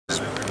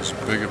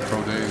big a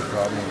pro day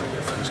problem in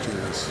the history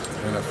of this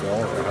NFL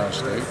or Ohio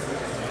State.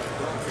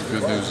 The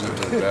good news is,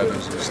 the bad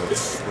news is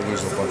that we're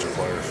losing a bunch of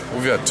players.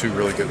 We've had 2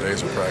 really good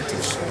days of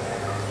practice.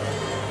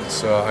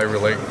 It's I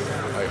relate.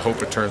 I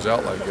hope it turns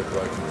out like it,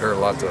 but I compare a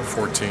lot to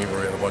 14 where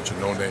we had a bunch of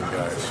no-name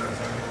guys.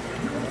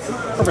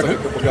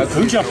 Perfect.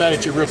 Who jumped out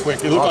at you real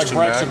quick? It looked like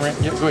Braxton ran.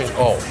 Yeah, go ahead.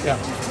 Oh.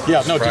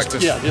 Yeah. No,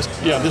 practice?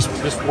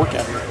 This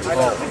workout here.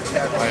 Oh,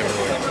 I haven't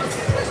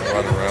really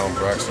run around.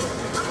 Braxton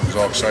was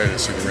all excited to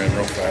see he ran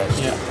real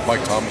fast. Yeah.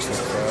 Mike Thomas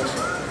looked fast.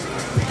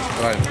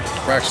 But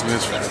Braxton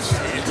is fast.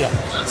 Yeah.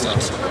 That's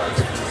awesome.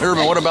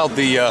 Urban, what about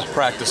the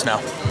practice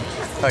now?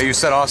 You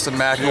said Austin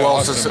Mack. Yeah, who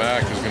else Austin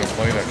Mack is going to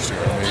play next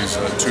year. I mean, he's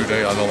 2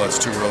 day. I know that's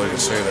too early to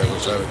say that,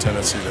 which I have a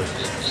tendency to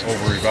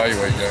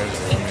over-evaluate guys.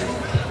 I mean,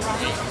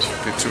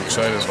 get too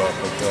excited about,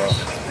 but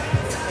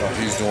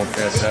he's doing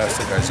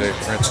fantastic. Isaiah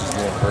Prince is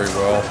doing very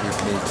well.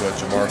 We've moved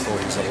Jamarco.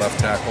 He's a left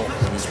tackle,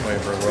 and he's playing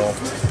very well.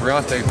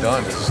 Briante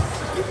Dunn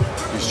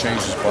he's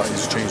changed his body.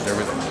 He's changed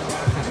everything.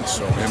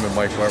 So him and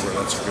Mike Weber,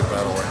 that's a good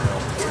battle right now.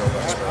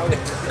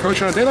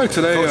 Coach, on a day like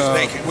today, Coach,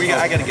 thank you.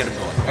 I got to get him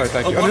going. All right,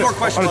 thank you. One more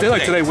question. On a day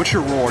like today, what's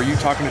your role? Are you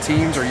talking to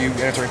teams? Are you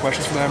answering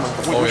questions for them?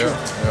 Or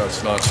yeah,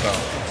 it's nonstop.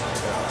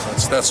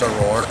 Yeah, that's our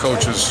role. Our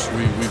coaches,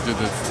 we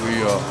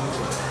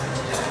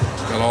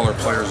got all our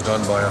players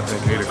done by I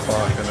think 8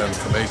 o'clock, and then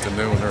from 8 to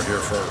noon they're here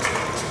for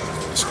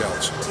the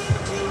scouts.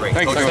 Great.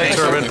 Thanks, Coach,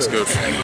 Urban. Thanks, Coach.